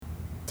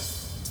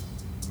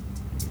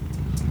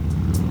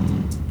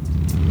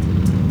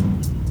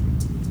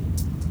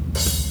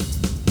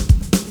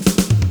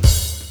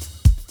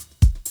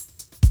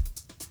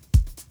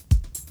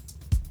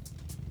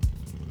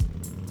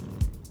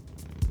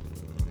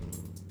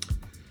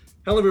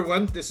Hello,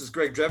 everyone. This is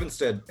Greg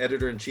Drevenstedt,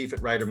 editor-in-chief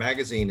at Writer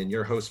Magazine and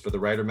your host for the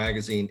Writer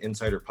Magazine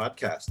Insider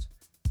Podcast.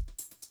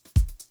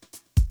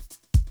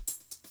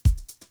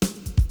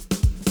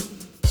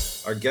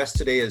 Our guest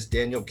today is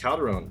Daniel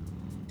Calderon.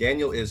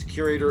 Daniel is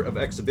curator of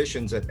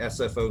exhibitions at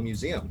SFO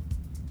Museum.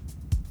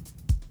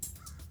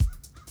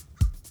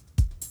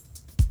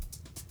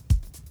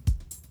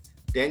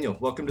 Daniel,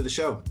 welcome to the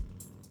show.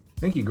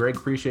 Thank you, Greg.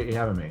 Appreciate you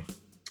having me.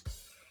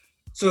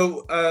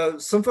 So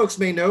some folks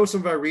may know,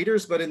 some of our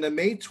readers, but in the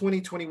May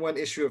 2021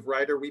 issue of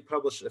Writer, we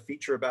published a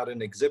feature about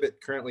an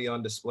exhibit currently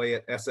on display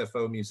at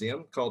SFO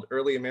Museum called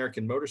Early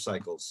American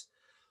Motorcycles.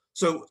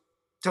 So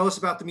tell us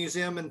about the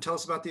museum and tell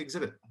us about the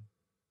exhibit.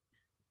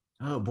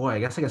 Oh boy, I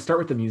guess I can start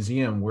with the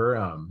museum. We're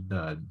kind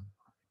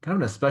of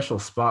in a special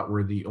spot.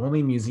 We're the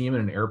only museum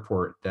in an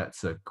airport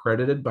that's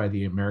accredited by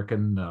the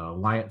American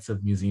Alliance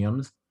of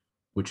Museums,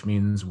 which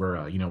means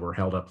we're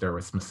held up there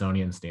with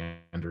Smithsonian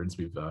standards.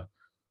 We've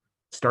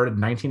started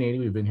in 1980.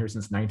 We've been here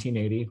since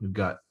 1980. We've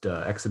got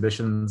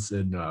exhibitions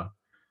in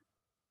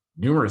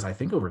numerous, I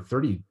think over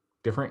 30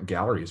 different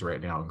galleries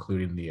right now,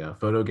 including the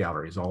photo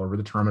galleries all over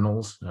the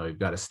terminals. We've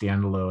got a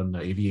standalone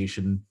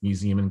aviation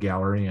museum and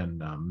gallery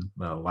and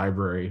a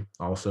library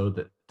also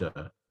that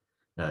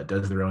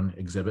does their own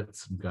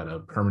exhibits. We've got a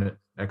permanent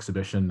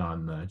exhibition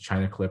on the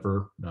China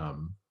Clipper.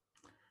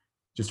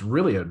 Just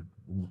really a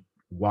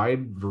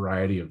wide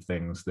variety of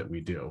things that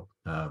we do.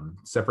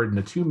 Separated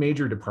into two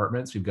major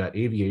departments. We've got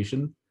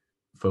aviation,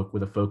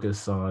 with a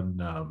focus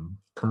on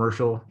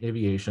commercial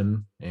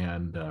aviation,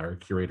 and our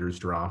curators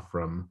draw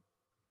from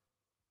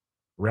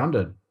around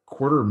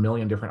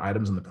 250,000 different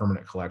items in the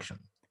permanent collection.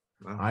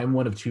 Wow. I'm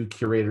one of two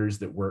curators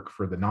that work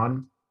for the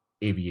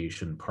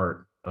non-aviation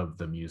part of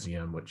the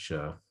museum, which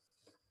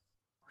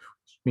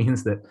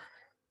means that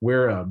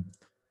we're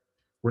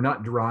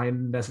not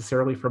drawing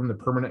necessarily from the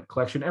permanent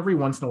collection. Every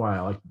once in a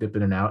while, I dip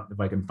in and out if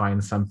I can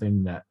find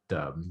something that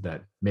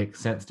makes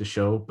sense to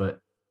show. But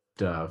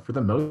for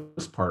the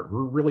most part,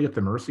 we're really at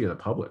the mercy of the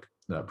public,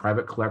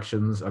 private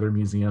collections, other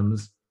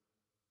museums,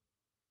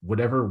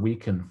 whatever we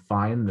can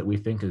find that we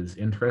think is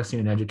interesting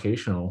and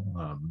educational.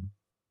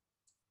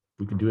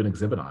 We can do an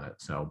exhibit on it.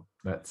 So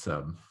that's.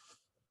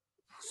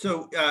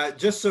 So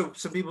just so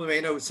some people may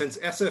know, since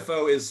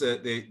SFO is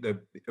the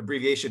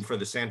abbreviation for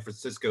the San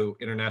Francisco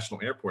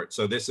International Airport,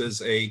 so this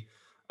is a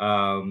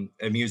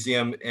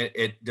museum.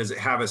 Does it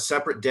have a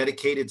separate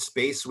dedicated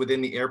space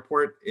within the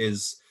airport?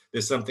 Is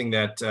this something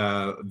that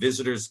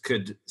visitors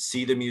could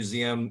see the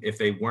museum if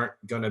they weren't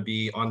going to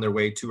be on their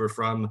way to or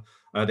from?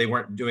 They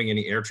weren't doing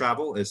any air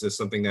travel. Is this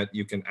something that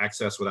you can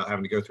access without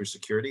having to go through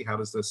security?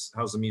 How's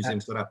the museum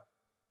set up?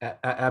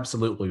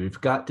 Absolutely.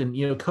 We've gotten,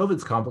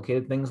 COVID's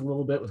complicated things a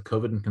little bit with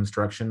COVID and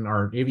construction.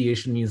 Our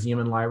aviation museum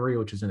and library,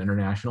 which is an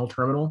international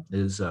terminal,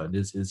 is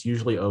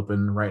usually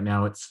open. Right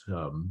now it's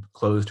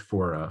closed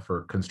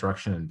for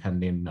construction and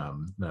pending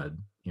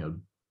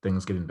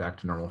things getting back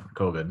to normal from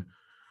COVID.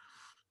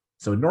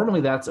 So normally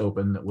that's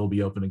open. That will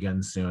be open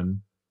again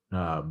soon.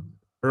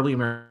 Early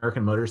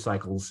American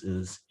Motorcycles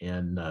is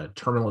in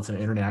terminal. It's an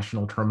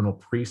international terminal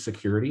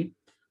pre-security.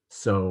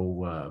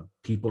 So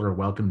people are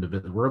welcome to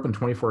visit. We're open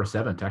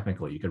 24/7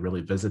 technically. You could really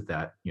visit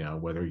that,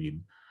 whether you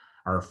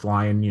are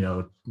flying,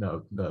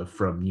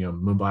 from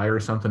Mumbai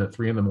or something at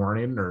 3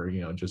 a.m,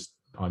 or just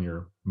on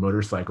your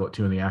motorcycle at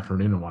 2 p.m.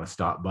 and want to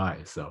stop by.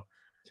 So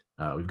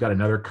we've got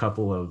another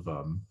couple of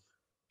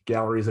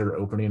galleries that are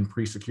opening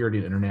pre-security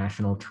at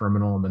International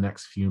Terminal in the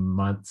next few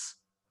months.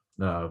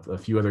 A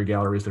few other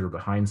galleries that are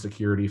behind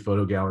security,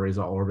 photo galleries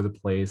all over the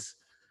place.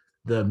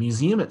 The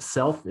museum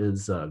itself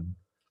is a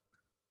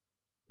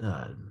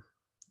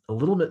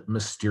little bit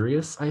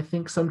mysterious, I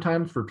think,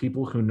 sometimes for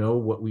people who know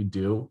what we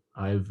do.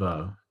 I've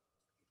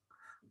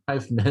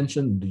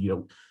mentioned,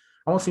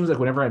 almost seems like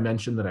whenever I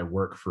mention that I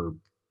work for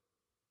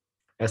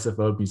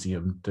SFO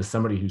Museum to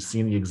somebody who's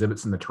seen the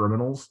exhibits in the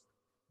terminals,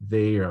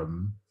 they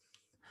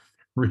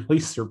really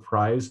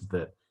surprised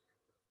that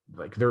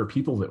there are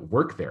people that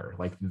work there.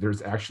 Like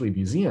there's actually a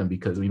museum,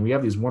 because we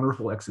have these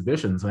wonderful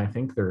exhibitions, and I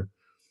think they're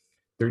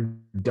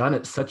done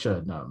at such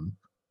a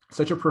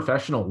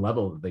professional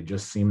level that they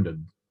just seem to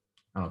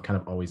kind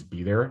of always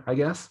be there, I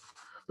guess.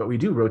 But we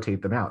do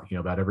rotate them out,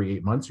 about every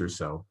 8 months or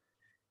so.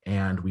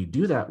 And we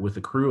do that with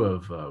a crew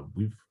of,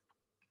 we've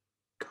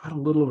got a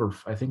little over,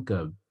 I think,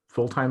 a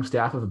full-time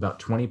staff of about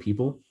 20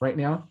 people right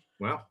now.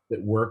 Wow.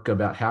 That work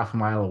about half a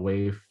mile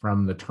away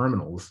from the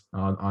terminals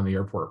on the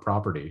airport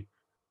property.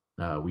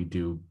 We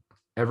do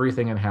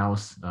everything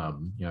in-house.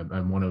 I'm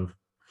one of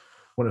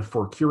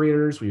 4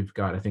 curators. We've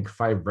got, I think,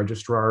 5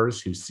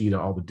 registrars who see to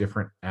all the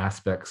different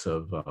aspects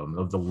of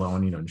the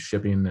loan, and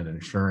shipping and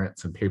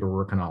insurance and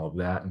paperwork and all of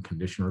that, and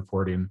condition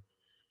reporting.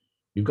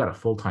 We've got a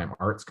full-time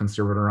arts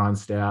conservator on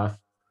staff,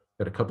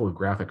 got a couple of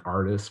graphic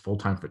artists,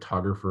 full-time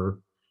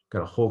photographer,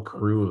 got a whole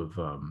crew of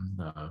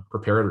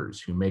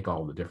preparators who make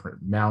all the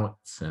different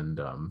mounts and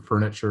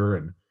furniture,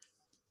 and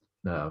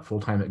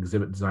full-time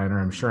exhibit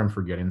designer. I'm sure I'm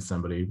forgetting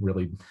somebody.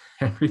 Really,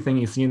 everything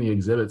you see in the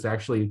exhibit's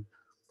actually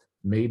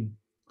made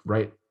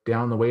right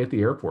down the way at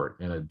the airport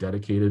in a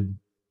dedicated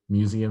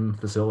museum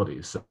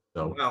facility. So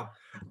So Wow.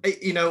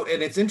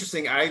 And it's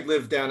interesting. I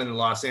live down in the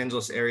Los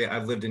Angeles area.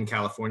 I've lived in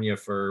California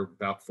for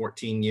about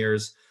 14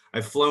 years.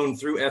 I've flown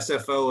through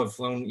SFO. I've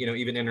flown,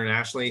 even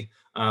internationally.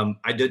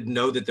 I didn't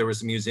know that there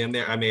was a museum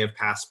there. I may have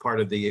passed part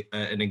of the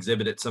an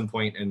exhibit at some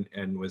point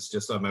and was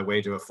just on my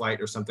way to a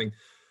flight or something.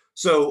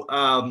 So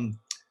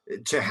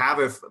to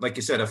have like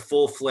you said, a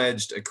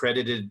full-fledged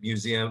accredited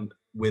museum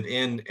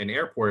within an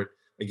airport,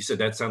 like you said,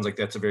 that sounds like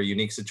that's a very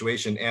unique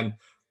situation. And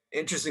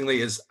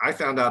interestingly, is I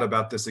found out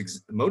about this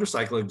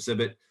motorcycle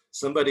exhibit.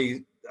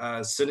 Somebody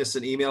sent us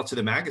an email to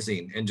the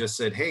magazine and just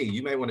said, "Hey,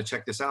 you might want to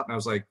check this out." And I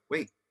was like,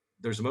 "Wait,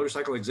 there's a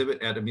motorcycle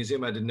exhibit at a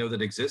museum I didn't know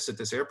that exists at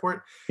this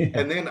airport." yeah.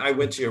 And then I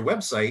went to your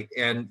website,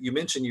 and you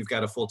mentioned you've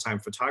got a full-time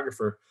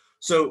photographer.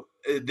 So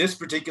this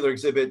particular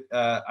exhibit,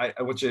 I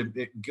want you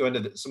to go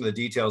into some of the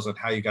details on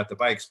how you got the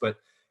bikes, but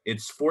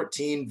it's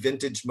 14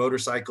 vintage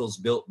motorcycles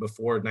built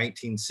before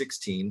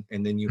 1916,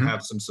 and then you Mhm.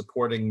 have some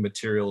supporting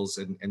materials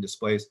and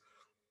displays.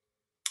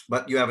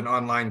 But you have an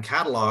online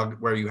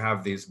catalog where you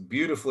have these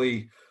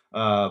beautifully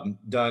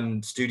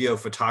done studio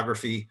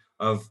photography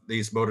of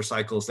these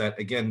motorcycles. That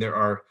again, there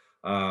are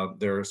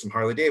some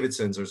Harley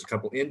Davidsons. There's a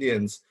couple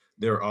Indians.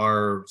 There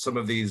are some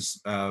of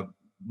these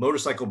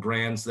motorcycle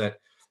brands that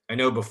I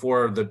know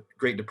before the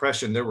Great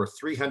Depression there were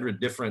 300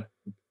 different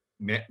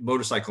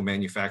motorcycle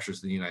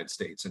manufacturers in the United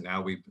States, and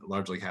now we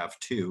largely have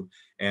two.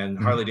 And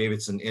Mhm. Harley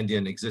Davidson,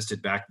 Indian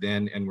existed back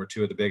then, and we're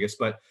two of the biggest.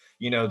 But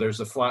there's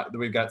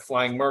we've got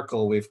Flying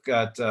Merkel, we've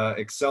got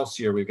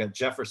Excelsior, we've got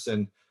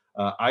Jefferson,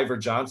 Ivor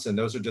Johnson.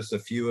 Those are just a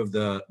few of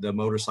the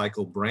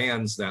motorcycle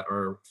brands that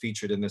are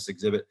featured in this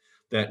exhibit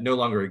that no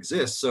longer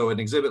exist. So an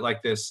exhibit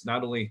like this,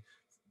 not only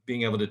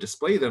being able to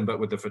display them, but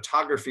with the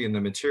photography and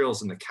the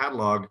materials and the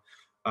catalog,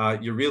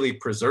 you're really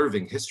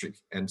preserving history.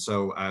 And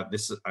so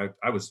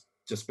I was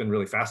just been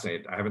really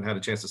fascinated. I haven't had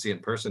a chance to see it in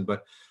person,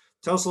 but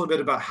tell us a little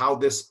bit about how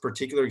this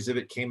particular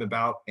exhibit came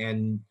about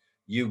and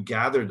you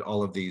gathered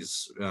all of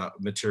these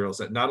materials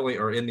that not only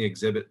are in the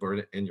exhibit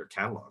but in your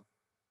catalog.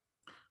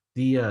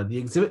 The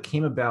exhibit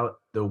came about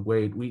the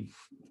way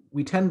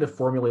we tend to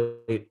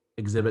formulate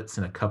exhibits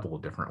in a couple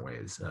of different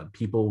ways.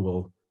 People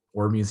will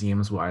or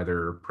museums will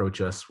either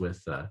approach us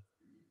with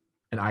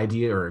an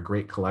idea or a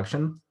great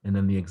collection, and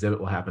then the exhibit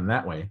will happen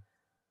that way.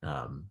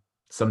 Um,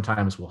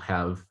 Sometimes we'll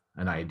have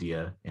an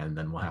idea, and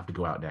then we'll have to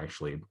go out and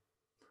actually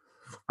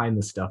find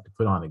the stuff to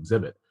put on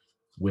exhibit,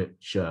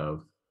 which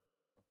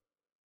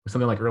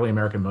something like early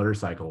American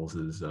motorcycles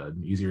is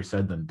easier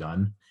said than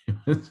done.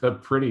 It's a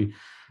pretty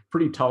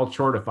tall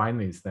chore to find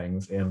these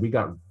things, and we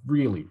got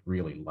really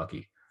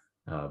lucky.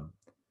 Um,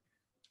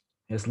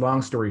 it's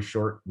long story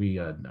short,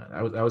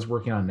 I was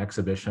working on an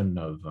exhibition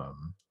of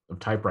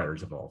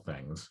typewriters of all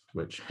things,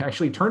 which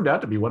actually turned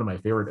out to be one of my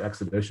favorite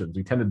exhibitions.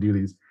 We tend to do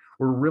these.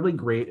 We're really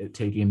great at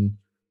taking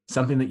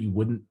something that you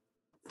wouldn't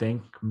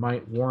think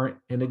might warrant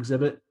an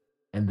exhibit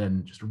and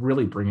then just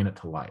really bringing it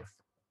to life.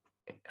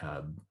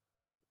 Um,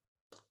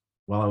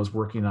 while I was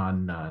working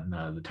on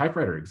the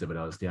typewriter exhibit,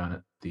 I was down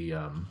at the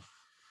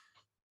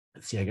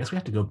let's see, I guess we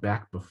have to go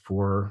back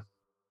before,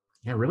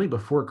 yeah, really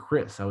before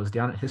Chris. I was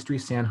down at History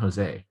San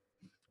Jose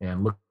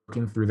and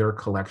looking through their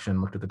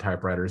collection, looked at the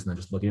typewriters, and then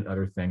just looking at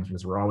other things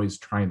because we're always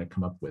trying to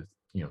come up with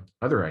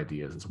other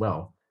ideas as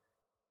well.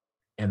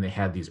 And they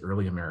had these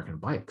early American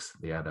bikes.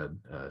 They had a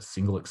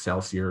single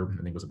Excelsior, I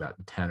think it was about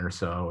 10 or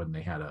so, and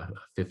they had a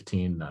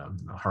 15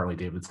 Harley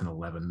Davidson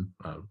 11,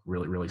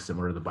 really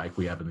similar to the bike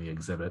we have in the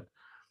exhibit.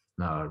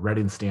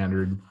 Reading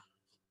Standard.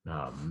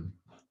 Um,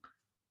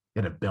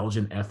 they had a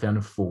Belgian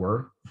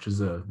FN4, which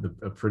is a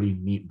pretty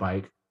neat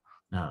bike.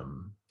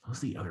 What was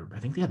the other? I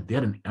think they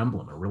had an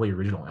emblem, a really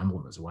original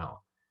emblem as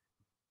well.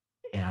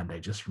 And I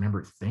just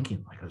remember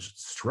thinking, like, I was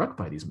struck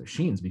by these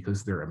machines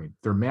because they're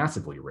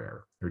massively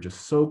rare. They're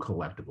just so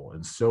collectible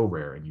and so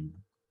rare, and you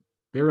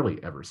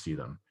barely ever see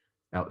them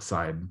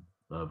outside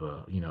of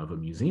a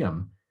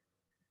museum.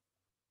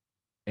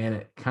 And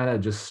it kind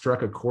of just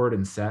struck a chord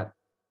and sat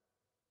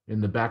in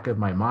the back of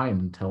my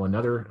mind until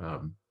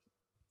another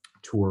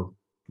tour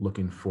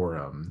looking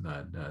for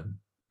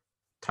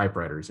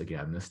typewriters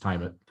again, this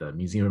time at the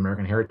Museum of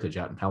American Heritage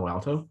out in Palo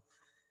Alto.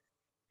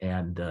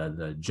 And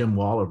the Jim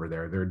Wall over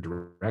there, their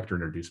director,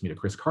 introduced me to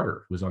Chris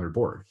Carter, who was on their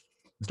board.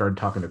 I started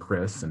talking to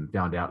Chris and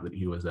found out that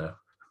he was a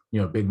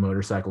big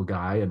motorcycle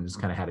guy, and just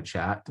kind of had a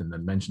chat, and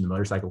then mentioned the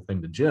motorcycle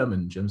thing to Jim.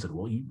 And Jim said,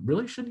 "Well, you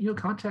really should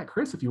contact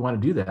Chris if you want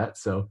to do that."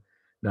 So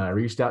I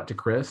reached out to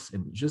Chris,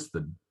 and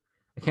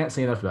I can't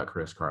say enough about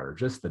Chris Carter.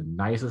 Just the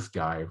nicest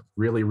guy,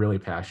 really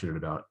passionate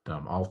about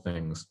all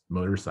things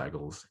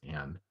motorcycles,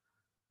 and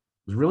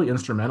was really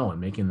instrumental in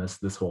making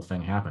this whole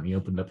thing happen. He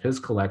opened up his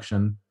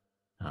collection.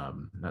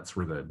 That's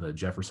where the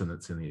Jefferson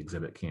that's in the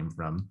exhibit came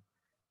from.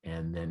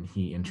 And then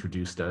he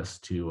introduced us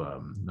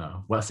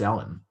to Wes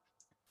Allen,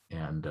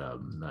 and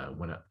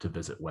went up to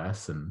visit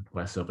Wes, and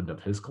Wes opened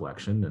up his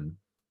collection. And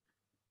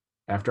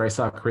after I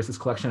saw Chris's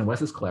collection and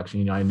Wes's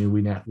collection, I knew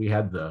we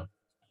had the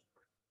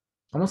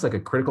almost like a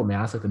critical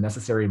mass, like the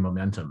necessary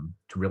momentum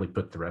to really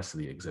put the rest of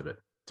the exhibit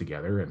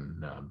together.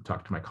 And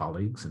talked to my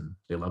colleagues, and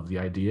they loved the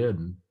idea.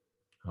 And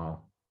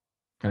well,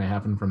 kind of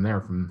happened from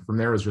there. From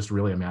there, it was just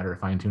really a matter of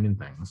fine tuning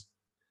things.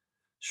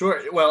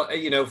 Sure. Well,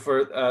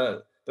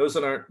 for those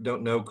that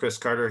don't know Chris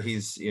Carter,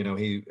 he's,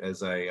 he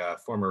as a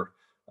former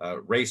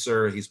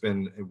racer, he's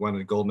won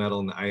a gold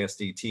medal in the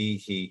ISDT.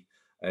 He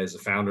is a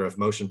founder of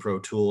Motion Pro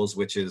Tools,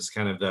 which is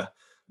kind of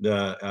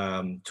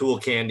the tool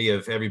candy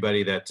of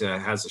everybody that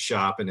has a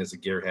shop and is a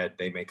gearhead.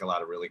 They make a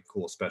lot of really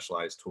cool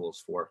specialized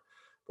tools for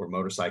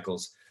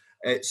motorcycles.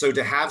 So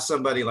to have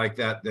somebody like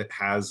that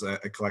has a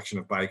collection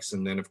of bikes,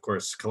 and then of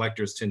course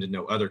collectors tend to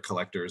know other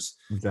collectors.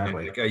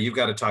 Exactly. Like, you've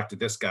got to talk to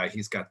this guy.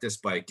 He's got this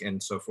bike,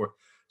 and so forth.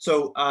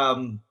 So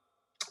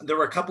there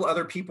were a couple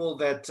other people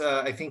that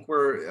I think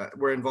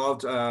were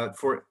involved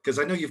because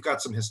I know you've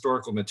got some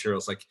historical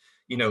materials. Like,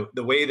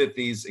 the way that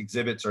these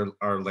exhibits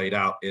are laid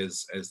out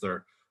is as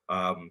they're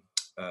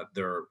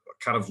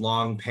kind of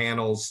long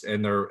panels,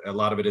 and a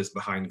lot of it is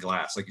behind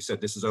glass. Like you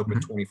said, this is open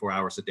 24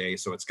 hours a day,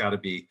 so it's got to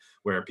be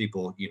where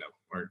people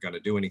aren't going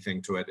to do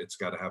anything to it. It's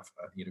got to have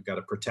got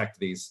to protect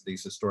these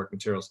historic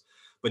materials.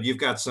 But you've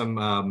got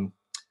some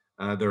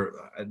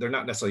they're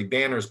not necessarily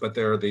banners, but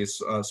there are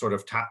these sort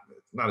of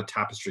not a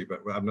tapestry, but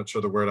I'm not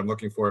sure the word I'm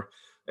looking for.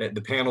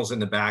 The panels in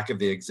the back of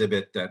the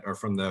exhibit that are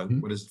from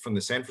what is it, from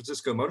the San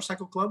Francisco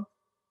Motorcycle Club?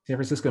 San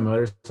Francisco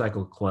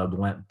Motorcycle Club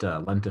lent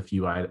a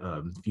few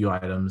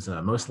items,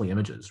 mostly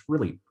images,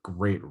 really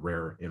great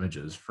rare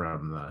images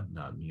from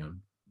the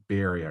Bay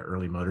Area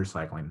early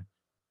motorcycling,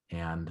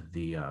 and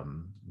the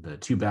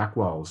two back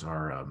walls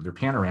are they're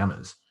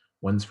panoramas.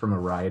 One's from a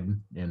ride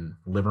in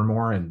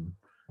Livermore, and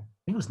I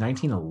think it was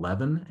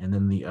 1911, and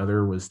then the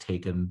other was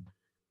taken.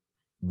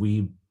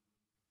 We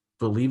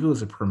believe it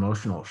was a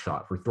promotional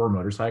shot for Thor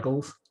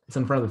Motorcycles. It's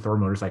in front of the Thor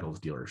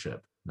Motorcycles dealership.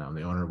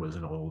 The owner was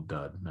an old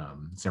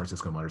San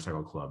Francisco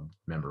Motorcycle Club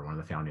member, one of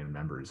the founding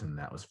members, and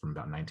that was from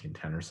about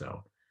 1910 or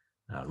so.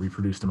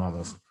 Reproduced them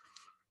almost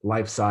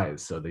life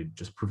size, so they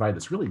just provide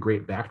this really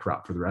great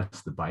backdrop for the rest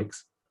of the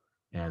bikes.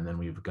 And then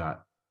we've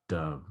got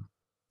a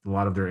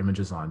lot of their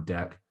images on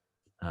deck.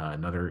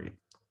 Another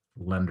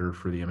lender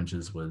for the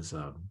images was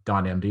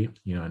Don Emdy,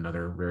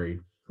 another very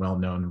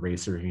well-known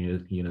racer. He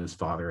and his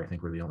father, I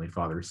think, were the only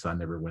father-son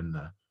to ever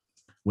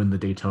win the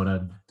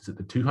Daytona. Is it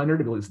the 200?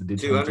 I believe it's the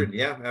Daytona 200.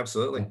 Yeah,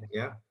 absolutely.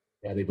 Yeah.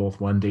 Yeah, they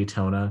both won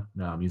Daytona.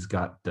 He's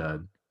got a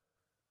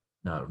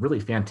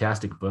really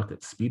fantastic book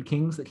at Speed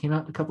Kings that came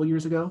out a couple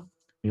years ago.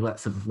 He lent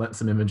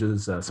some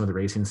images, some of the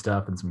racing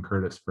stuff, and some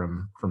credits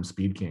from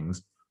Speed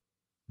Kings.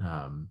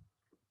 I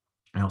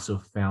also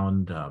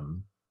found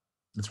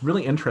it's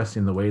really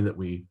interesting the way that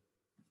we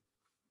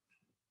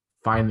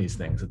find these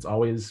things. It's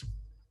always,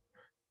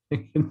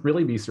 it can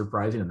really be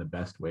surprising in the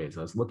best ways.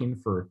 I was looking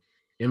for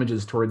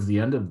images towards the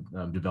end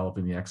of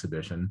developing the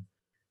exhibition,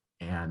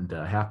 and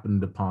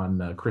happened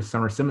upon Chris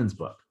Summer Simmons'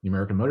 book, The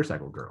American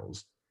Motorcycle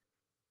Girls.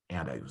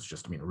 And I was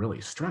just,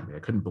 really struck. I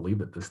couldn't believe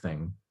that this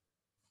thing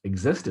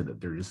existed,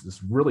 that there's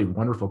this really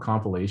wonderful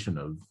compilation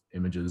of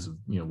images of,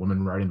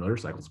 women riding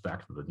motorcycles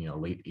back to the,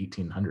 late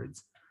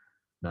 1800s.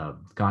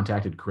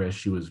 Contacted Chris.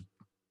 She was,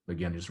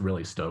 again, just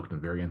really stoked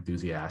and very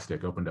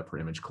enthusiastic, opened up her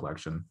image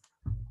collection,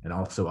 and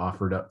also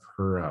offered up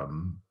her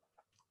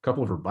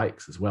couple of her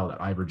bikes as well,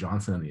 that Ivor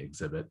Johnson in the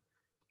exhibit,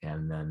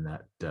 and then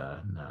that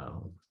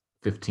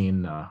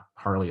 15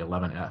 Harley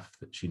 11F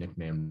that she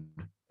nicknamed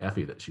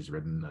Effie, that she's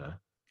ridden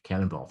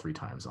Cannonball 3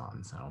 times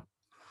on. So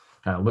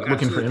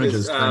looking for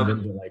images turned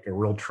into like a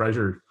real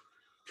treasure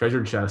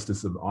chest of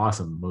some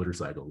awesome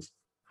motorcycles.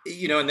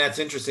 And that's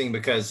interesting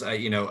because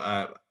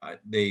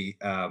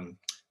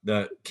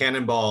the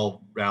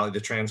Cannonball rally, the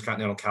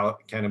Transcontinental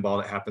Cannonball,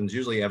 that happens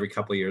usually every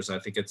couple of years. I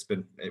think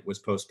it was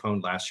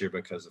postponed last year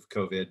because of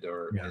COVID,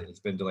 or it's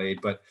been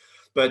delayed. But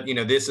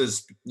this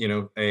is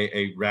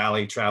a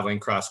rally traveling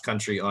cross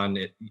country on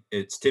it.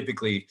 It's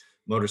typically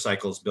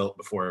motorcycles built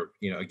before,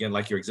 again,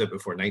 like your exhibit,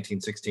 before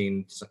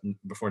 1916,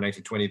 before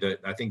 1920.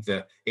 I think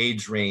the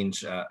age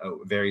range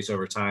varies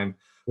over time.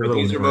 But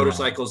these are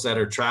motorcycles that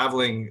are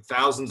traveling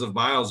thousands of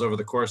miles over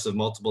the course of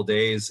multiple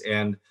days,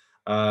 and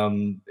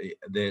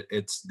that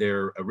it's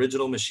their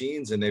original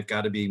machines, and they've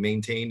got to be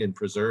maintained and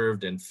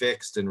preserved and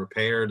fixed and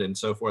repaired and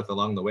so forth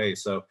along the way.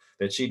 So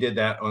that she did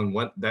that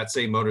on that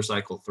same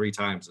motorcycle 3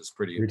 times is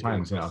pretty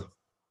impressive.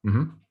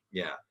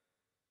 Yeah.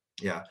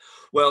 Yeah.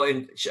 Well,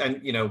 and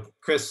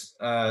Chris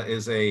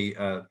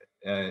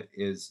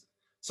is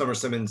Summer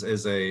Simmons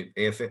is a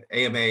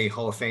AMA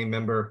Hall of Fame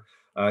member.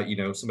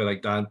 Somebody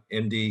like Don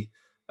Emdy.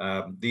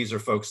 These are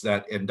folks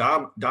that, and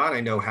Don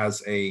I know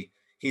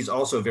he's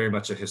also very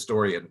much a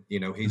historian.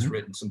 He's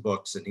written some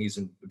books, and he's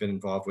been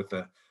involved with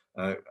the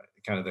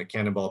kind of the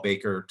Cannonball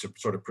Baker to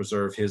sort of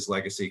preserve his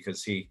legacy,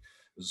 because he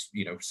was,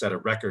 set a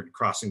record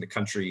crossing the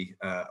country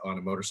on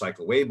a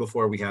motorcycle way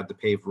before we had the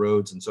paved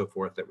roads and so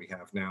forth that we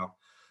have now.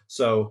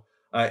 So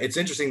it's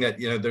interesting that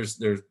there's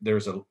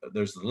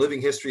the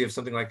living history of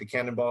something like the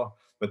Cannonball,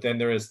 but then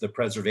there is the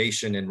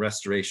preservation and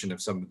restoration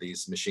of some of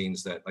these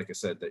machines that, like I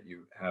said, that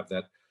you have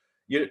that.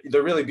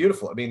 they're really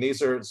beautiful. I mean,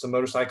 these are some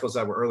motorcycles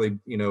that were early,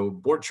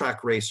 board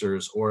track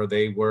racers, or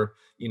they were,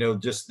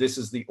 just this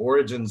is the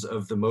origins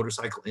of the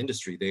motorcycle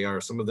industry.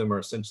 Some of them are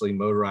essentially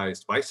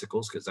motorized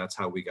bicycles because that's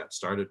how we got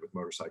started with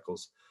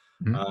motorcycles.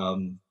 Mhm.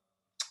 Um,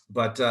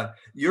 but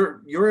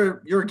you're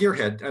a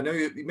gearhead. I know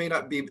you may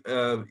not be.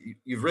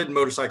 You've ridden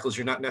motorcycles.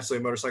 You're not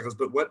necessarily motorcycles,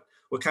 but what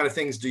kind of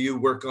things do you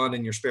work on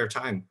in your spare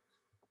time?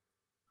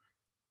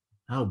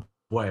 Oh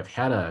boy,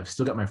 I've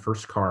still got my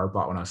first car,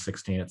 bought when I was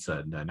 16. It's a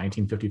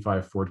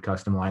 1955 Ford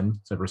Custom Line.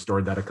 So I've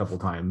restored that a couple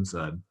times.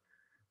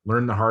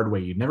 Learned the hard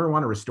way. You never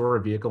want to restore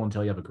a vehicle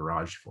until you have a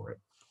garage for it.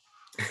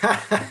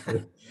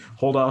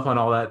 Hold off on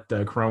all that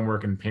chrome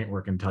work and paint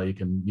work until you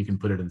can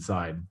put it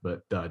inside.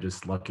 But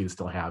just lucky to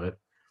still have it.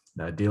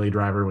 Daily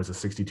driver was a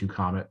 62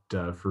 Comet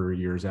for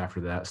years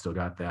after that. Still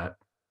got that.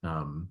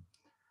 Um,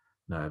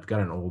 I've got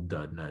an old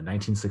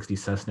 1960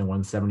 Cessna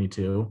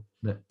 172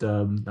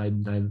 that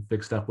I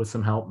fixed up with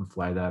some help and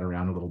fly that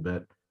around a little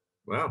bit.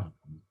 Wow.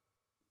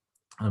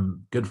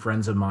 Good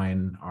friends of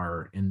mine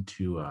are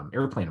into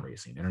airplane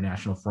racing,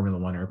 international Formula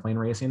One airplane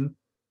racing.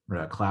 We're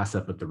a class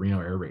up at the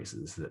Reno Air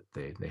Races that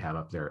they have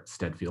up there at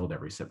Stead Field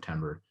every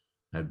September.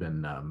 I've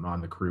been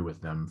on the crew with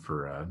them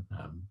for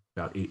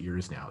about 8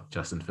 years now.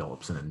 Justin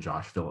Phillipson and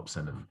Josh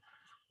Phillipson,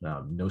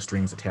 and no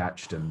strings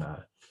attached, and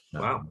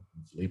Wow.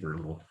 labor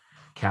little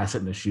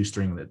cassette and a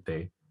shoestring that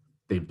they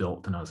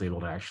built, and I was able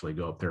to actually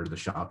go up there to the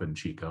shop in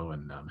Chico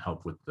and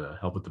help with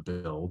the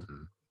build.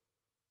 And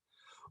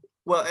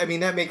Well, I mean,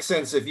 that makes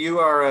sense. If you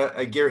are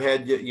a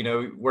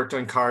gearhead, worked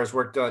on cars,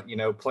 worked on,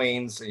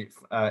 planes,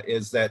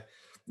 is that,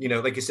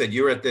 like you said,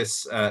 you were at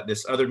this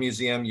other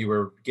museum, you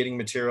were getting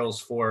materials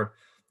for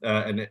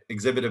an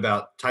exhibit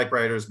about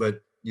typewriters,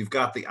 but you've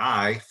got the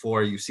eye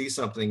for, you see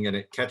something and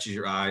it catches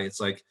your eye. It's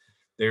like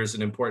there's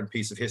an important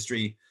piece of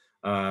history.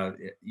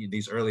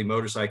 These early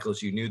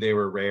motorcycles, you knew they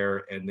were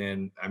rare, and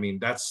then, I mean,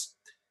 that's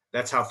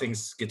how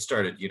things get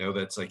started.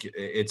 That's like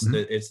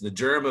Mhm. it's the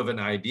germ of an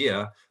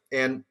idea.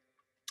 And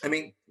I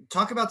mean,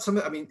 talk about some.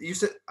 I mean, you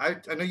said I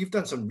know you've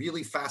done some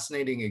really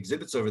fascinating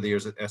exhibits over the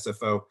years at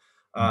SFO.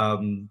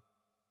 Um,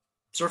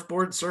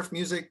 Surfboard, surf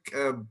music,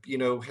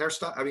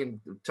 hairstyle. I mean,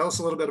 tell us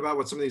a little bit about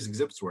what some of these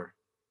exhibits were.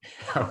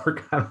 We're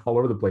kind of all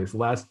over the place. The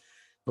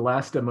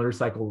last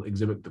motorcycle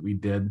exhibit that we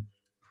did,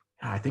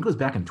 I think it was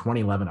back in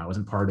 2011. I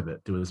wasn't part of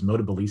it. It was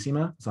Moto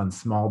Bellissima. It's on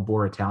small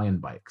bore Italian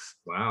bikes.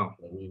 Wow.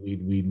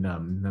 We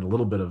had a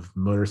little bit of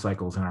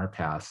motorcycles in our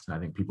past, and I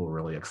think people were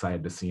really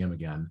excited to see them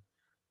again.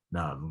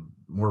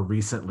 More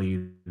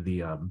recently,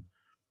 the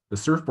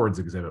surfboards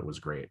exhibit was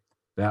great.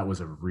 That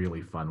was a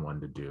really fun one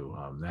to do.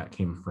 That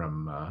came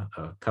from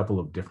a couple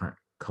of different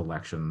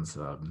collections.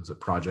 It was a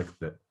project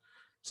that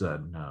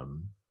said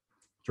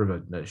sort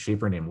of a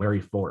shaper named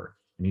Larry Fuller,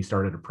 and he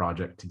started a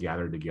project to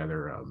gather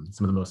together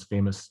some of the most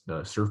famous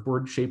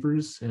surfboard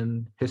shapers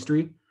in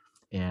history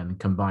and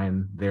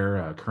combine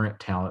their current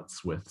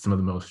talents with some of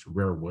the most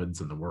rare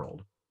woods in the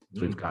world.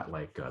 So we've Mm. got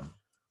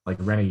like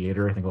Rennie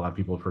Yater. I think a lot of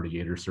people have heard of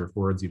Yater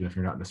surfboards, even if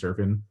you're not into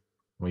surfing.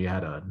 We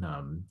had a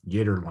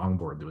Yater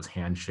longboard that was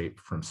hand shaped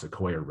from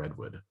Sequoia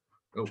redwood,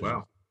 Oh, which is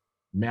wow.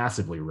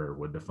 massively rare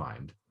wood to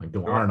find. Like go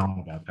on Sure. and on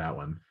about that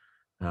one.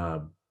 Uh,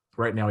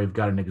 right now we've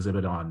got an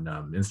exhibit on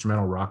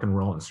instrumental rock and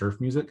roll and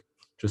surf music,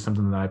 just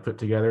something that I put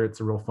together.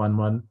 It's a real fun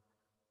one.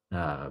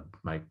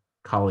 My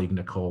colleague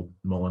Nicole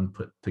Mullen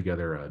put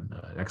together an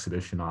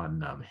exhibition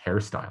on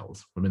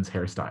hairstyles, women's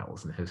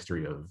hairstyles, and the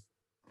history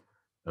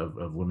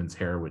of women's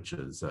hair, which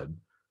is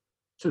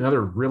it's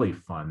another really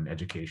fun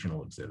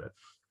educational exhibit.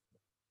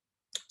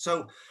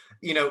 So,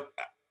 you know,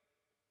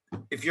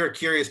 if you're a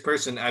curious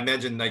person, I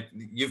imagine like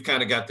you've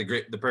kind of got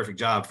the perfect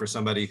job for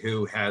somebody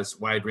who has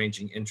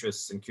wide-ranging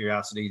interests and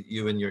curiosity.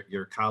 You and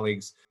your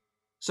colleagues.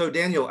 So,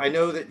 Daniel, I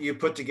know that you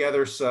put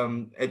together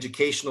some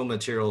educational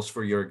materials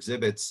for your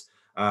exhibits,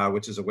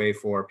 which is a way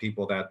for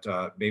people that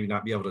maybe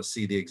not be able to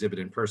see the exhibit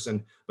in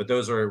person, but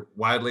those are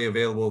widely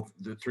available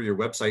through your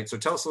website. So,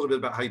 tell us a little bit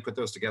about how you put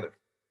those together.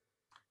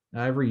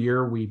 Every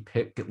year we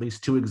pick at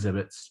least two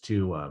exhibits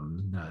to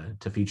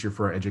feature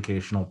for our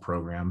educational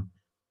program.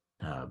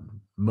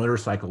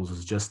 Motorcycles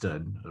is just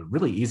a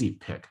really easy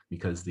pick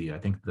because I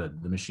think the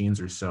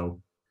machines are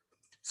so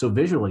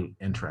visually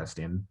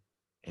interesting,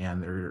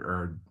 and there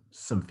are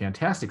some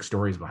fantastic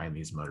stories behind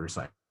these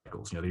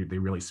motorcycles. They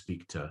really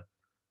speak to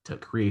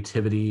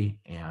creativity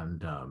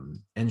and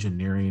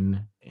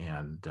engineering,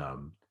 and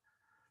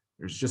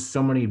there's just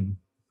so many,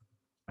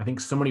 I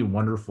think, so many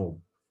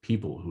wonderful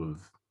people who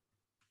have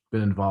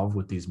been involved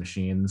with these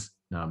machines.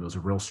 It was a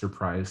real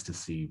surprise to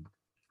see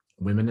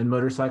women in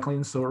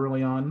motorcycling so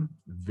early on.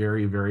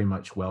 Very, very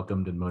much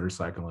welcomed in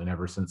motorcycling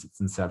ever since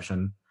its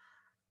inception.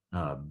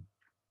 Um,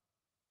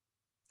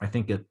 I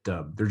think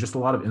there's just a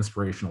lot of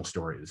inspirational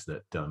stories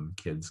that I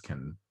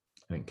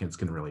think kids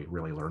can really,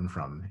 really learn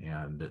from,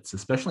 and it's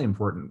especially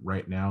important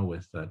right now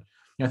with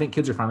I think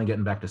kids are finally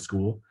getting back to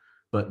school,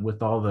 but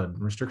with all the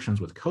restrictions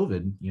with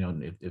COVID,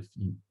 if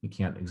you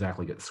can't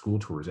exactly get school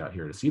tours out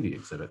here to see the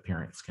exhibit,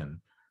 parents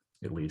can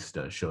at least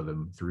show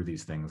them through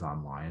these things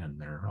online, and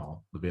they're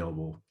all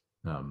available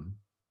um,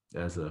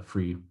 as a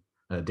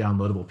a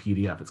downloadable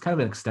PDF. It's kind of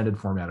an extended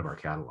format of our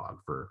catalog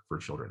for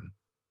children.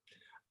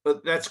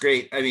 But that's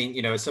great. I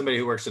mean, as somebody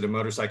who works at a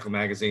motorcycle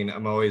magazine,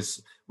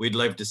 we'd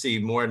love to see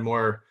more and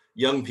more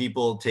young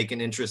people take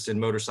an interest in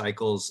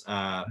motorcycles,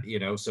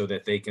 so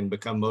that they can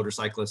become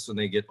motorcyclists when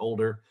they get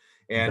older.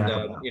 And,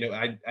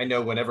 Exactly. I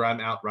know whenever I'm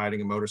out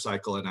riding a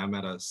motorcycle and I'm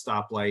at a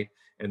stoplight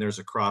and there's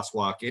a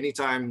crosswalk,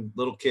 anytime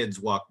little kids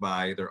walk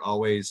by, they're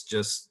always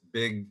just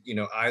big,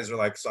 eyes are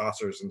like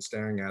saucers and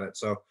staring at it.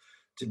 So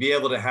to be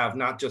able to have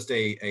not just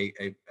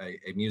a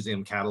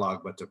museum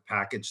catalog, but to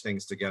package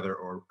things together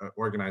or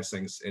organize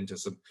things into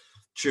some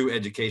true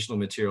educational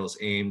materials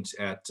aimed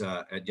at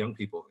young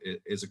people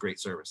is a great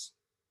service.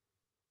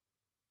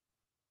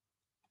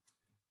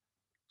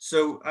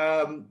 So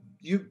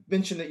you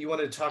mentioned that you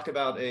wanted to talk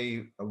about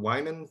a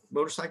Wyman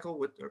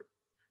motorcycle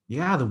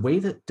Yeah, the way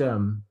that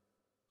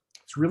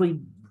it's really,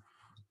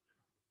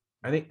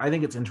 I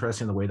think it's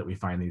interesting the way that we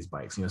find these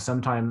bikes.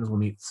 Sometimes we'll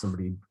meet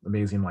somebody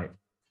amazing like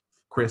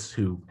Chris,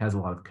 who has a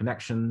lot of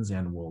connections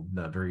and will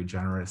very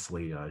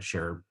generously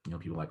share,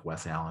 people like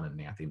Wes Allen and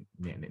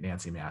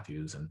Nancy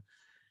Matthews,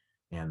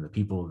 and the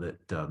people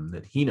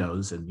that he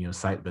knows, and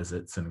site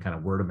visits and kind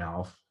of word of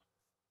mouth,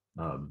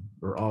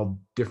 are all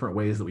different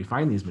ways that we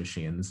find these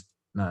machines.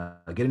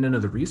 Getting into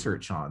the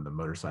research on the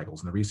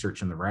motorcycles and the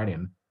research and the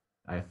writing,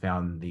 I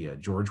found the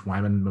George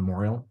Wyman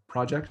Memorial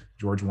Project.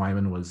 George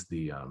Wyman was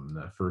the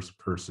first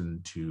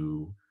person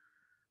to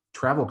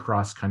travel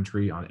cross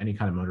country on any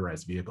kind of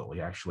motorized vehicle. He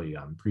actually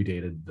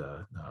predated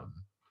the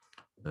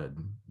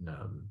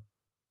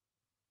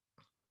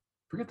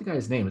forget the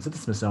guy's name. It's at the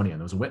Smithsonian.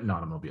 There was a Whitten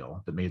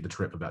automobile that made the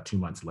trip about 2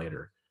 months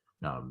later.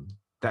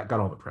 That got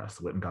all the press.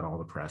 Whitten got all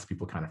the press.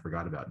 People kind of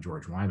forgot about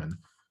George Wyman.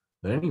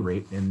 But at any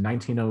rate, in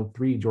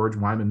 1903, George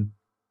Wyman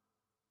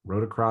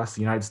rode across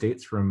the United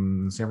States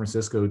from San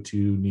Francisco to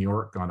New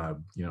York on a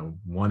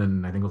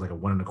I think it was like a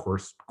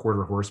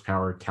 1.25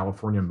 horsepower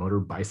California motor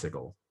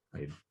bicycle.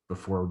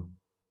 Before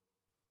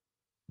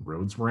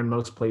roads were in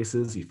most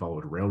places, he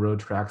followed railroad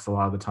tracks a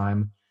lot of the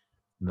time.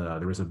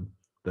 The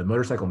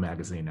motorcycle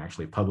magazine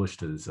actually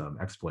published his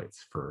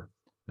exploits for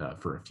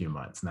a few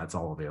months, and that's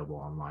all available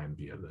online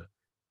via the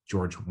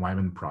George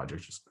Wyman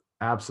Project. Just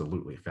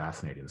absolutely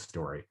fascinating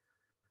story.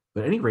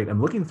 But at any rate,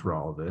 I'm looking through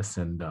all of this,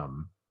 and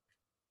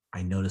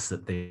I noticed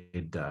that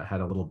they'd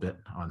had a little bit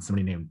on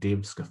somebody named Dave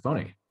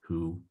Scafone,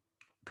 who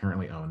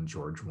apparently owned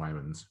George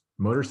Wyman's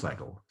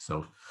motorcycle.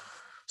 So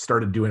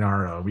started doing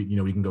our, we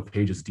can go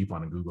pages deep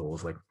on Google.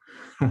 It's like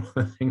one of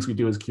the things we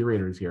do as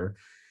curators here.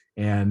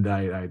 And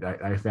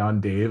I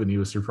found Dave, and he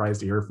was surprised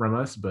to hear from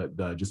us, but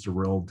just a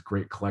real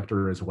great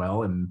collector as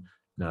well, and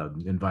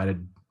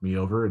invited me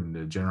over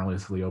and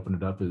generously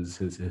opened it up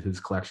his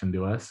collection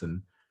to us.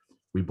 And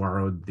we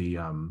borrowed the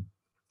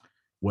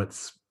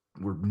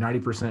we're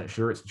 90%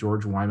 sure it's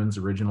George Wyman's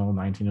original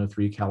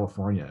 1903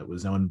 California. It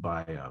was owned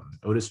by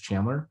Otis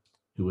Chandler,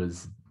 who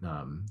was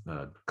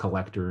a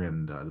collector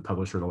and the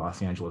publisher of the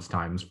Los Angeles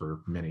Times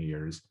for many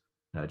years.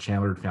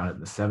 Chandler had found it in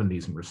the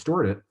 70s and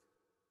restored it.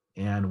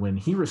 And when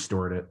he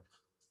restored it,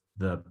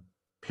 the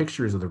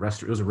pictures of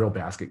it was a real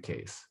basket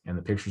case, and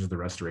the pictures of the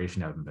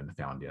restoration haven't been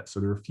found yet. So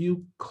there are a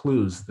few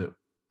clues that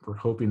we're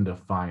hoping to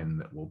find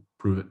that will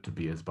prove it to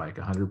be his bike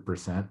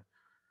 100%.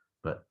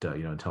 But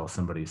until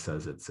somebody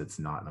says it's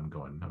not, I'm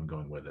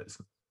going with it. It's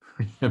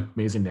pretty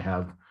amazing to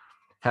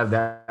have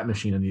that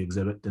machine in the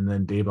exhibit. And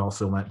then Dave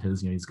also lent his,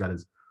 he's got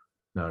his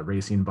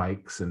racing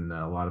bikes and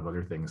a lot of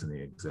other things in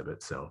the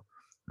exhibit. So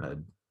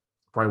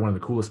probably one of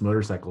the coolest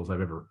motorcycles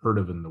I've ever heard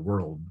of in the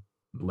world,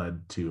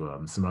 led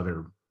to some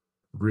other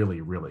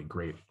really, really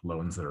great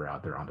loans that are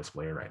out there on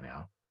display right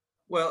now.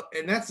 Well,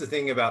 and that's the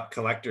thing about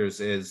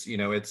collectors is,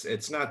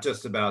 it's not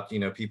just about,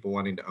 people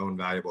wanting to own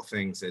valuable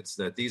things. It's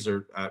that these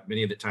are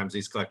many of the times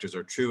these collectors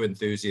are true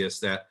enthusiasts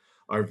that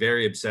are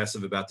very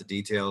obsessive about the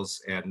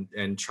details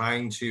and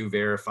trying to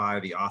verify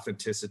the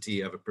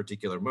authenticity of a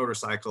particular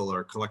motorcycle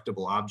or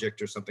collectible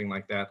object or something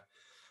like that.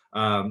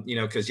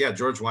 Because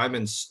George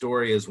Wyman's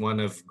story is one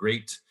of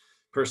great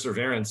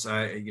perseverance.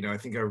 I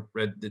think I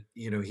read that,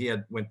 he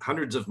went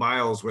hundreds of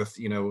miles with,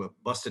 a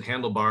busted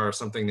handlebar or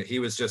something, that he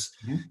was just,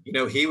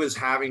 he was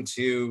having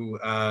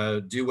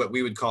to do what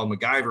we would call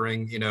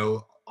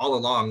MacGyvering, all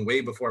along,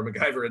 way before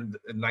MacGyver in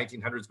the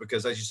 1900s,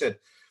 because as you said,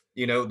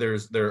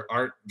 there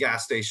aren't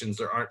gas stations,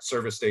 there aren't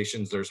service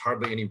stations, there's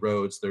hardly any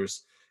roads.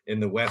 In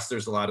the West,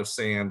 there's a lot of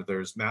sand,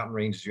 there's mountain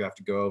ranges you have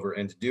to go over,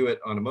 and to do it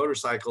on a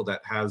motorcycle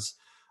that has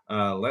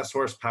less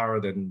horsepower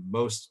than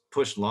most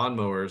push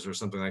lawnmowers or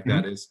something like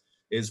that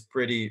is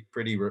pretty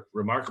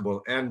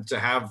remarkable. And to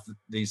have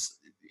these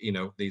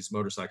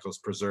motorcycles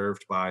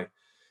preserved by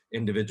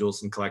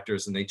individuals and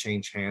collectors, and they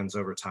change hands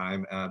over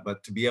time,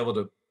 but to be able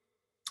to,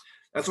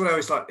 that's what I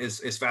always thought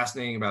is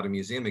fascinating about a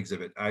museum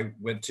exhibit. I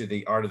went to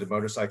the Art of the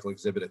Motorcycle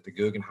exhibit at the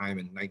Guggenheim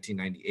in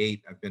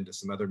 1998. I've been to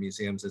some other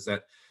museums.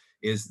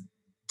 Is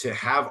to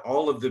have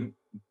all of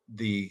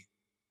the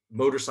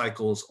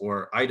motorcycles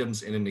or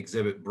items in an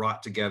exhibit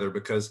brought together,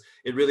 because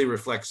it really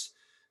reflects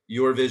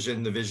your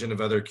vision, the vision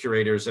of other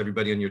curators,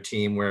 everybody on your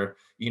team, where,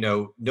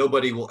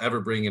 nobody will ever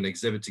bring an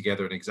exhibit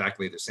together in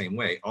exactly the same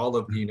way. All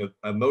of,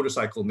 a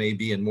motorcycle may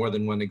be in more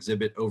than one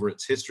exhibit over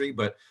its history,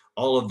 but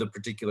all of the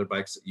particular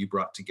bikes that you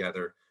brought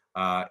together,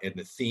 and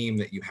the theme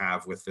that you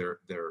have with their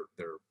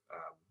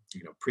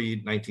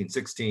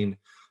pre-1916,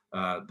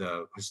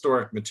 the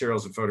historic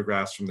materials and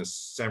photographs from the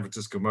San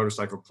Francisco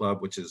Motorcycle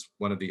Club, which is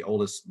one of the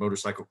oldest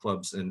motorcycle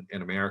clubs in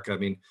America. I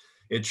mean,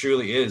 it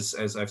truly is,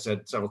 as I've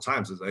said several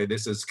times,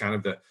 this is kind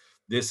of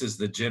this is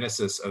the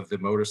genesis of the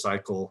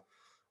motorcycle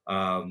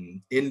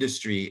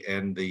industry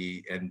and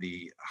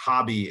the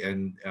hobby,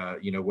 and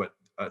what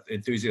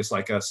enthusiasts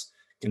like us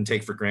can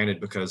take for granted,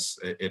 because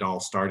it all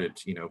started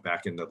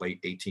back in the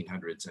late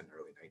 1800s and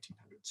early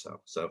 1900s.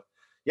 So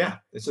yeah,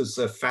 this is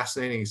a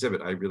fascinating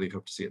exhibit. I really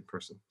hope to see it in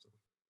person.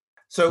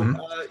 So,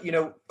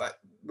 Mhm.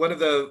 one of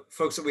the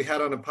folks that we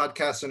had on a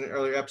podcast in an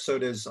earlier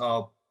episode is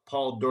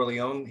Paul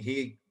Dorleone.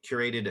 He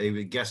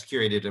guest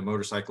curated a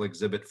motorcycle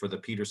exhibit for the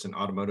Peterson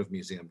Automotive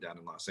Museum down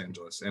in Los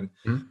Angeles. And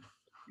Mhm.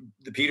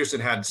 the Peterson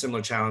had a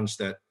similar challenge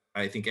that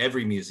I think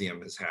every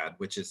museum has had,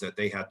 which is that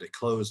they had to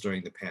close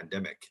during the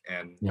pandemic.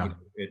 And, Yeah.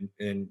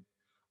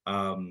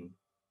 um,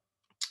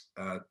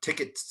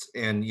 tickets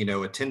and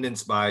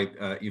attendance by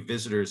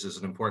visitors is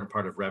an important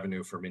part of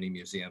revenue for many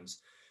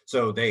museums,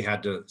 so they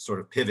had to sort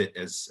of pivot,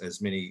 as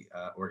many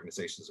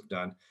organizations have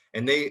done,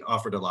 and they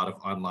offered a lot of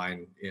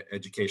online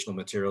educational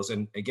materials.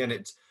 And again,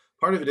 it's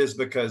part of it is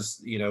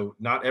because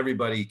not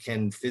everybody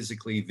can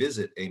physically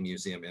visit a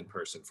museum in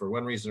person for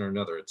one reason or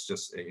another. It's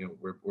just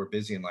we're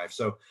busy in life,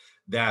 so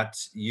that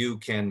you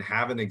can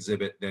have an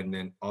exhibit and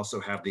then also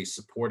have these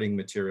supporting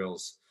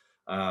materials,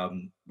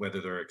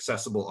 whether they're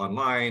accessible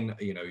online.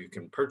 You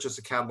can purchase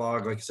a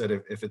catalog, like I said,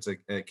 if it's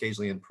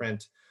occasionally in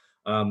print.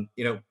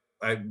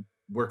 I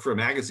work for a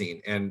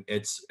magazine, and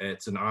it's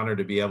an honor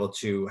to be able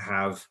to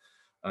have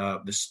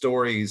the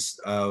stories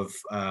of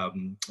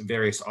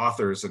various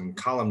authors and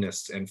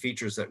columnists and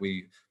features that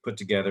we put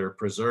together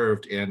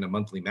preserved in a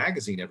monthly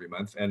magazine every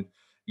month. And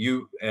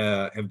you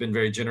have been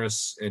very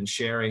generous in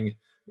sharing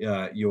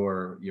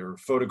your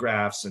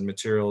photographs and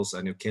materials.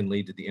 I know Ken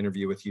Lee did the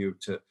interview with you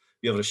to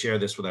be able to share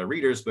this with our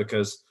readers,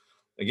 because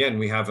again,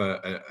 we have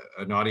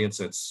an audience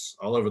that's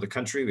all over the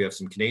country. We have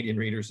some Canadian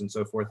readers and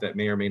so forth that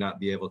may or may not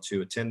be able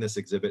to attend this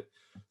exhibit.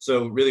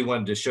 So really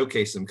wanted to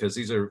showcase them, because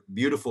these are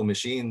beautiful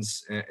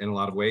machines in a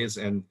lot of ways.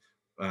 And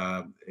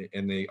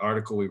in the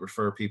article, we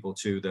refer people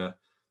to the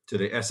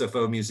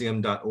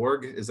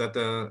sfomuseum.org. Is that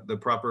the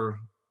proper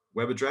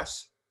web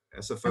address? I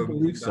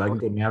believe so. I can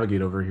sfomuseum.org. go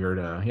navigate over here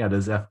to, yeah, it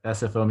is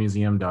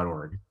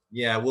sfomuseum.org.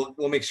 Yeah,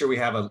 we'll make sure we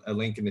have a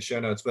link in the show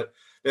notes, but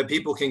that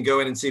people can go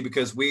in and see,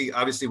 because we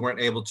obviously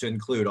weren't able to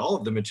include all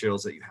of the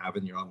materials that you have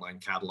in your online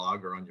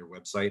catalog or on your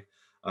website,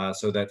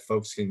 so that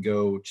folks can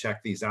go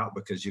check these out,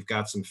 because you've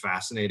got some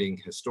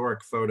fascinating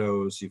historic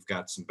photos, you've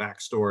got some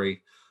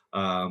backstory.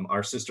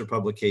 Our sister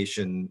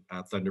publication,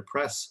 Thunder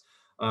Press,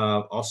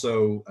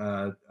 also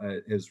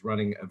is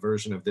running a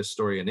version of this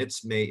story in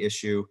its May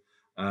issue,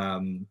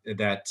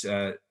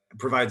 that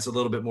provides a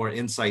little bit more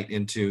insight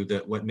into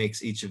what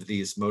makes each of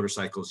these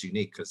motorcycles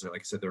unique, because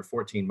like I said, there are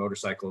 14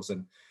 motorcycles,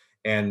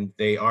 and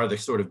they are the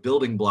sort of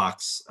building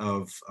blocks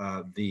of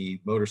the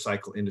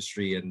motorcycle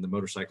industry and the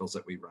motorcycles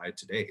that we ride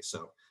today.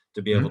 So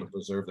to be able to Mhm.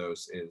 preserve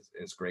those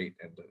is great,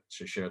 and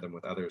to share them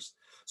with others.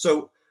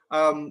 So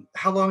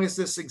how long is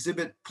this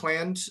exhibit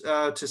planned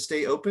to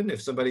stay open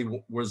if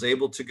somebody was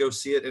able to go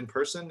see it in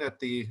person at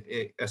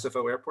the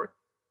SFO airport?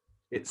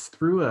 It's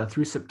through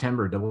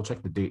September. Double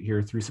check the date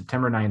here, through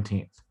September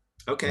 19th.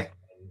 And Okay.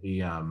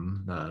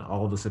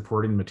 all of the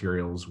supporting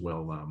materials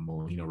will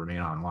remain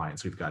online.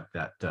 So we've got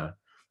that the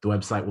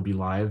website will be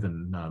live,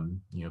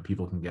 and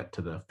people can get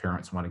to the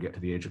parents want to get to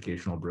the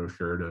educational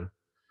brochure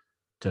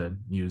to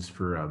use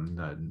for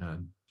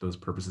those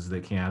purposes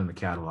they can, and the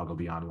catalog will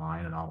be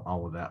online, and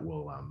all of that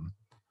will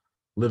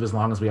live as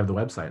long as we have the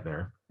website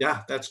there.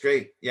 Yeah, that's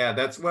great. Yeah,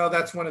 that's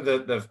one of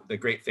the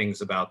great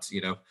things about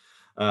the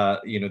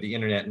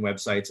internet and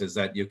websites, is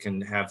that you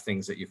can have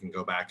things that you can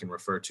go back and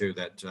refer to,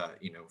 that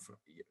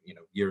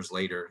years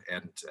later,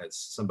 and as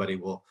somebody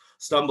will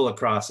stumble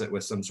across it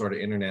with some sort of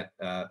internet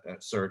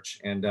search.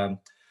 And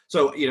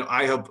so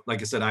I hope,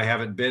 like I said, I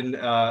haven't been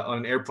on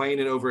an airplane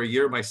in over a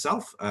year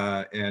myself,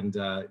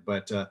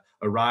 but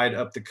a ride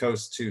up the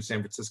coast to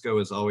San Francisco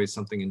is always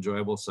something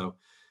enjoyable. So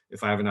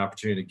if I have an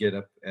opportunity to get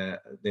up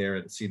there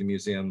and see the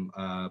museum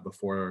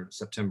before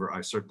September,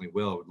 I certainly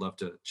will. Would love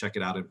to check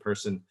it out in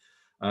person,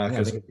 Yeah, I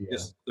because think it'd be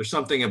there's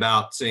something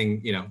about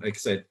seeing, like I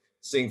said,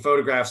 seeing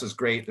photographs is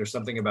great. There's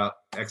something about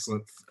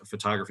excellent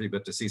photography,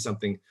 but to see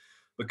something,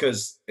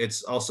 because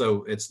it's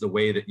the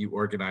way that you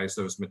organize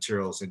those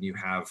materials, and you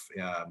have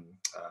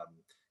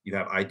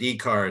ID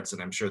cards,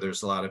 and I'm sure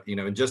there's a lot of,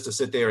 and just to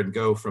sit there and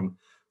go from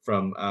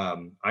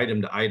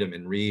item to item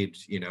and read,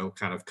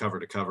 kind of cover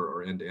to cover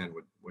or end to end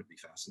would be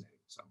fascinating.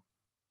 So,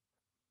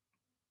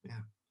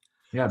 yeah.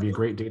 yeah, it'd be a So,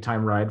 great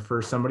daytime ride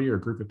for somebody or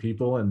a group of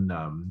people, and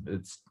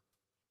it's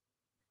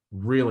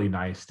really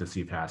nice to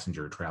see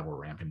passenger travel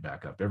ramping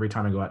back up. Every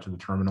time I go out to the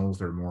terminals,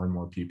 there are more and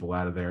more people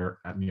out of there,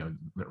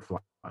 that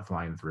are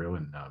flying through,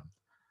 and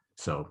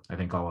so I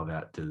think all of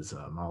that's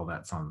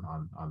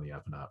on the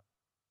up and up.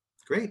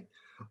 Great.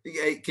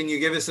 Can you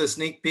give us a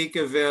sneak peek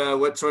of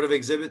what sort of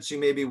exhibits you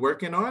may be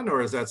working on,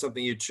 or is that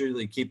something you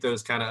truly keep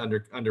those kind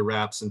of under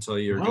wraps until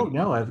you're? Oh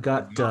no, I've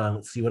got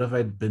let's see, what have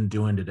I been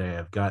doing today?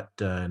 I've got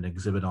an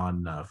exhibit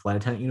on flight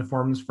attendant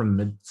uniforms from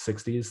the mid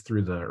 60s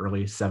through the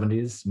early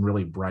 70s, and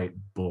really bright,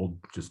 bold,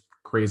 just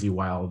crazy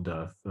wild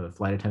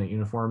flight attendant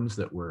uniforms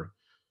that we're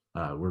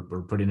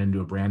putting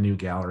into a brand new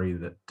gallery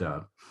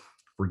that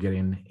we're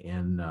getting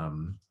in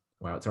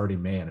well, it's already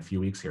May in a few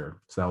weeks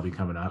here, so that'll be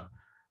coming up.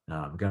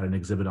 We've got an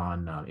exhibit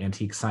on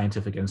antique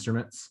scientific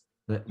instruments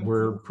that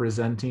we're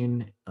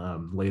presenting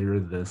later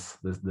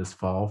this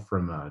fall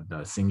from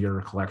a singular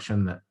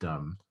collection that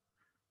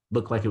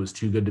looked like it was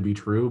too good to be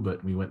true,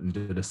 but we went and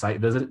did a site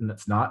visit and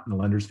it's not, and the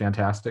lender's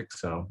fantastic,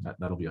 so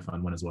that'll be a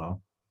fun one as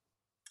well.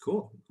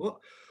 Cool.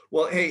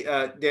 Well, hey,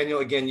 Daniel,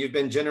 again, you've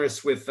been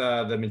generous with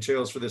the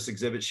materials for this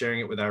exhibit, sharing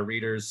it with our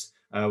readers,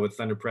 with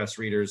Thunder Press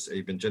readers.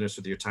 You've been generous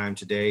with your time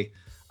today.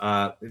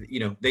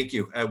 Thank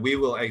you. We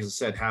will, as I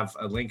said, have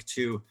a link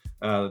to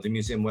the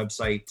museum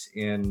website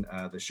in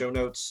the show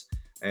notes.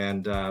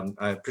 And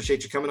I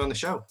appreciate you coming on the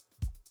show.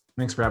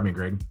 Thanks for having me,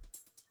 Greg.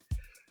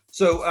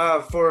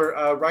 So for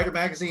Writer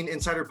Magazine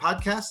Insider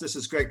Podcast, this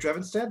is Greg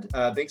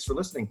Drevenstedt. Thanks for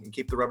listening, and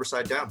keep the rubber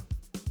side down.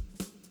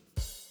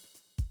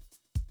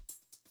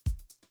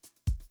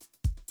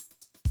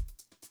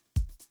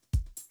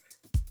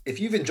 If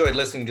you've enjoyed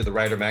listening to the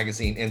Writer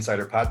Magazine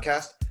Insider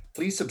Podcast,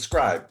 please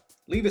subscribe,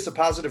 leave us a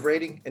positive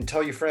rating, and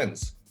tell your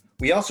friends.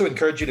 We also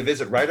encourage you to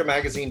visit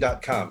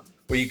writermagazine.com,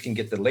 where you can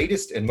get the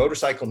latest in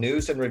motorcycle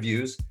news and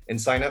reviews and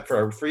sign up for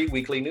our free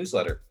weekly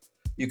newsletter.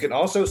 You can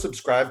also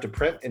subscribe to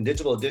print and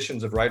digital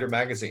editions of Writer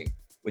Magazine,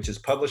 which is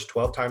published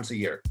 12 times a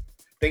year.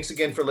 Thanks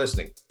again for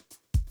listening.